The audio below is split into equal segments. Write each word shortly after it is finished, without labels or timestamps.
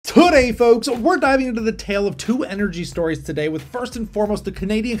Today, folks, we're diving into the tale of two energy stories today, with first and foremost the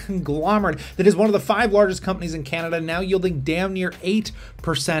Canadian conglomerate that is one of the 5 largest companies in Canada, now yielding damn near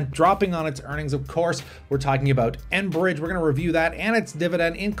 8%, dropping on its earnings. Of course, we're talking about Enbridge. We're going to review that and its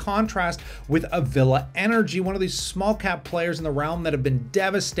dividend, in contrast with Avila Energy, one of these small cap players in the realm that have been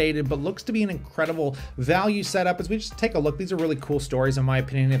devastated, but looks to be an incredible value setup. As we just take a look, these are really cool stories, in my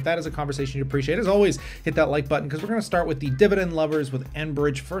opinion. If that is a conversation you appreciate, as always, hit that like button, because we're going to start with the dividend lovers with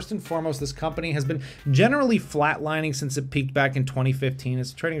Enbridge. First and foremost, this company has been generally flatlining since it peaked back in 2015.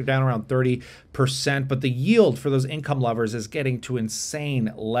 It's trading down around 30%, but the yield for those income lovers is getting to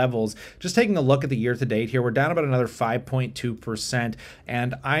insane levels. Just taking a look at the year to date here, we're down about another 5.2%,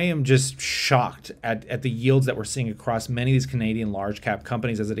 and I am just shocked at the yields that we're seeing across many of these Canadian large cap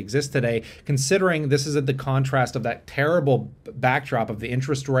companies as it exists today, considering this is at the contrast of that terrible backdrop of the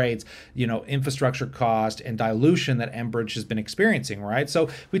interest rates, infrastructure cost and dilution that Enbridge has been experiencing, right? So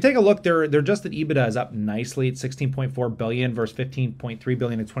if we take a look, their adjusted EBITDA is up nicely at $16.4 billion versus $15.3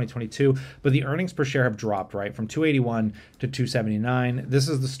 billion in 2022, but the earnings per share have dropped, right, from $2.81 to $2.79. This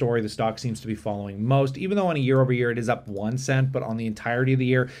is the story the stock seems to be following most, even though on a year over year it is up 1 cent, but on the entirety of the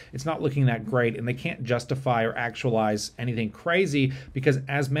year it's not looking that great, and they can't justify or actualize anything crazy because,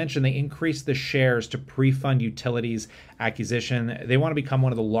 as mentioned, they increased the shares to pre-fund utilities acquisition. They want to become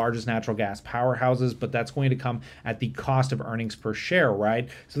one of the largest natural gas powerhouses, but that's going to come at the cost of earnings per share, right?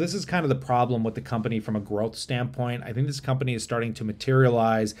 So this is kind of the problem with the company from a growth standpoint. I think this company is starting to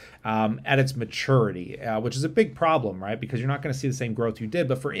materialize at its maturity, which is a big problem, right? Because you're not going to see the same growth you did,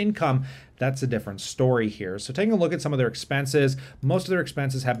 but for income, that's a different story here. So taking a look at some of their expenses, most of their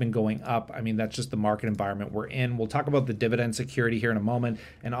expenses have been going up. I mean, that's just the market environment we're in. We'll talk about the dividend security here in a moment,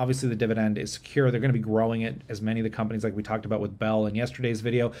 and obviously the dividend is secure. They're going to be growing it, as many of the companies like we talked about with Bell in yesterday's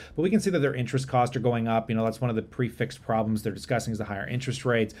video, but we can see that their interest costs are going up. That's one of the prefixed problems they're discussing, is the higher interest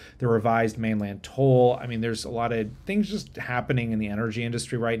rates, the revised mainland toll. I mean, there's a lot of things just happening in the energy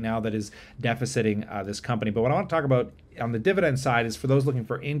industry right now that is deficiting this company. But what I want to talk about on the dividend side is, for those looking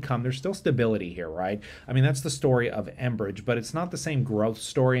for income, there's still stability here, right? I mean, that's the story of Enbridge, but it's not the same growth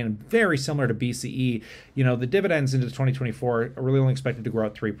story, and very similar to BCE. The dividends into 2024 are really only expected to grow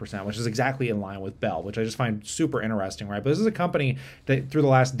at 3%, which is exactly in line with Bell, which I just find super interesting, right? But this is a company that through the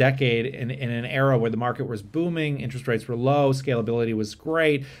last decade, in an era where the market was booming, interest rates were low, scalability was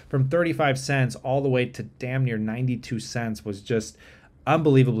great, from 35 cents all the way to damn near 92 cents was just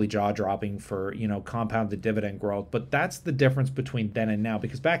unbelievably jaw-dropping for compounded dividend growth. But that's the difference between then and now,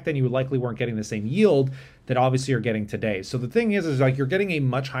 because back then you likely weren't getting the same yield that obviously you're getting today. So the thing is like you're getting a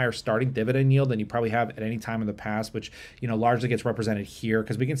much higher starting dividend yield than you probably have at any time in the past, which largely gets represented here,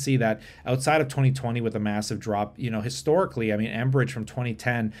 because we can see that outside of 2020 with a massive drop, historically, I mean, Enbridge from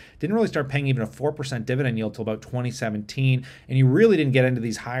 2010 didn't really start paying even a 4% dividend yield till about 2017, and you really didn't get into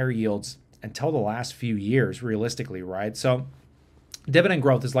these higher yields until the last few years, realistically, right? So dividend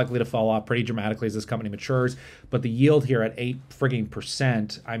growth is likely to fall off pretty dramatically as this company matures, but the yield here at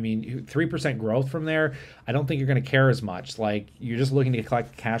 8%, I mean, 3% growth from there, I don't think you're going to care as much. Like, you're just looking to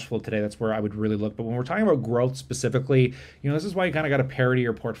collect cash flow today. That's where I would really look. But when we're talking about growth specifically, this is why you kind of got to parity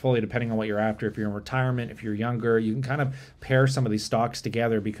your portfolio depending on what you're after. If you're in retirement, if you're younger, you can kind of pair some of these stocks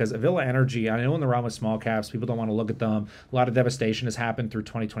together, because Avila Energy, I know in the realm of small caps, people don't want to look at them. A lot of devastation has happened through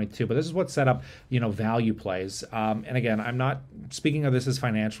 2022, but this is what set up, value plays. And again, I'm not speaking of this as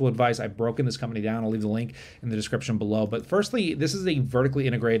financial advice. I've broken this company down. I'll leave the link in the description below. But firstly, this is a vertically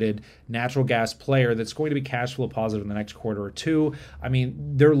integrated natural gas player that's going to be cash flow positive in the next quarter or two. I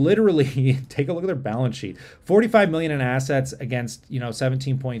mean, they're literally, take a look at their balance sheet, $45 million in assets against,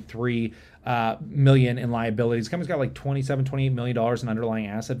 17.3 million in liabilities. The company's got like $28 million in underlying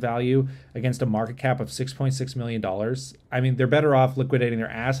asset value against a market cap of $6.6 million. I mean, they're better off liquidating their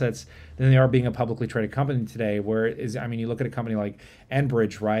assets than they are being a publicly traded company today, where you look at a company like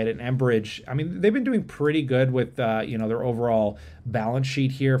Enbridge, right? And Enbridge, I mean, they've been doing pretty good with, their overall balance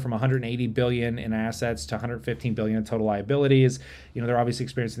sheet here, from 180 billion in assets to 115 billion in total liabilities. They're obviously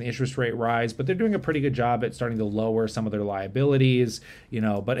experiencing the interest rate rise, but they're doing a pretty good job at starting to lower some of their liabilities,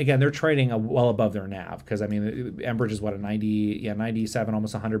 but again, they're trading well above their NAV, because I mean, Enbridge is what, a 97,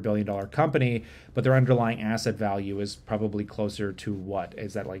 almost $100 billion company, but their underlying asset value is probably closer to, what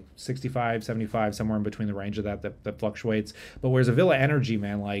is that, like 65, 75, somewhere in between the range of that fluctuates. But whereas Avila Energy,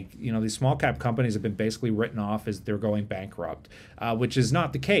 man, these small cap companies have been basically written off as they're going bankrupt, which is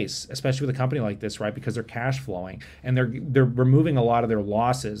not the case, especially with a company like this, right? Because they're cash flowing, and they're removing a lot of their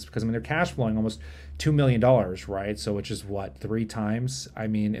losses, because I mean, they're cash flowing almost $2 million, right? So which is what, 3 times? I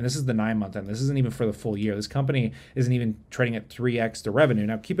mean, and this is the 9 9-month end. This isn't even for the full year. This company isn't even trading at 3x the revenue.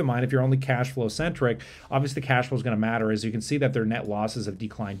 Now, keep in mind, if you're only cash flow centric, obviously cash flow is going to matter. As you can see that their net losses have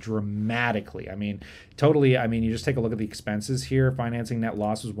declined dramatically. I mean, totally. I mean, you just take a look at the expenses here. Financing net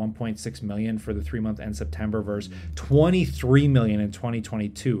loss was 1.6 million for the 3-month end September versus 23 million in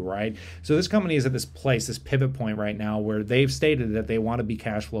 2022, right? So this company is at this place, this pivot point right now where they've stated that they want to be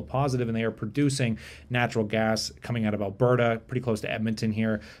cash flow positive, and they are producing natural gas coming out of Alberta, pretty close to Edmonton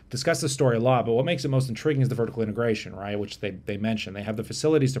here. Discuss this story a lot, but what makes it most intriguing is the vertical integration, right? Which they mentioned. They have the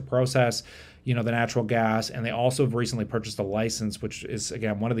facilities to process, the natural gas, and they also have recently purchased a license, which is,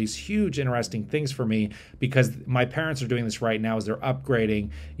 again, one of these huge interesting things for me, because my parents are doing this right now as they're upgrading,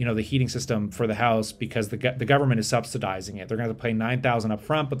 the heating system for the house, because the government is subsidizing it. They're going to pay $9,000 up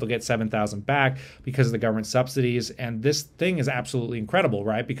front, but they'll get $7,000 back because of the government subsidies. And this thing is absolutely incredible,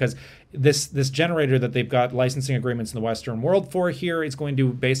 right? Because this generator that they've got licensing agreements in the Western world for here is going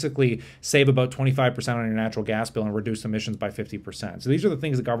to basically save about 25% on your natural gas bill and reduce emissions by 50%. So these are the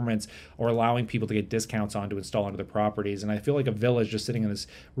things the governments are allowing people to get discounts on to install onto their properties. And I feel like Avila is just sitting in this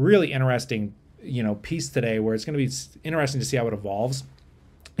really interesting, piece today, where it's going to be interesting to see how it evolves.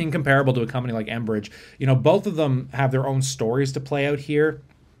 Incomparable to a company like Enbridge. Both of them have their own stories to play out here.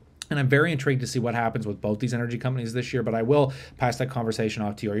 And I'm very intrigued to see what happens with both these energy companies this year, but I will pass that conversation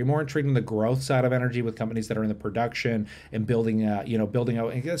off to you. Are you more intrigued in the growth side of energy with companies that are in the production and building out,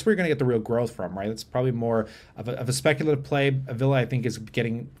 and that's where you're going to get the real growth from, right? That's probably more of a speculative play. Avila, I think, is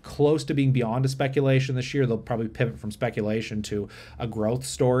getting close to being beyond a speculation this year. They'll probably pivot from speculation to a growth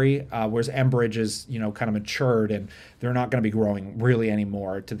story, whereas Enbridge is, kind of matured, and they're not going to be growing really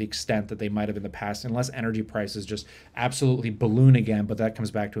anymore to the extent that they might have in the past, unless energy prices just absolutely balloon again, but that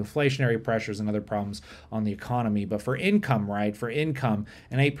comes back to inflationary pressures and other problems on the economy. But for income, right? For income,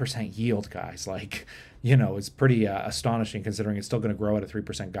 an 8% yield, guys, it's pretty astonishing, considering it's still going to grow at a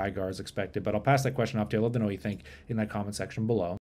 3% guide as expected. But I'll pass that question off to you. I'd love to know what you think in that comment section below.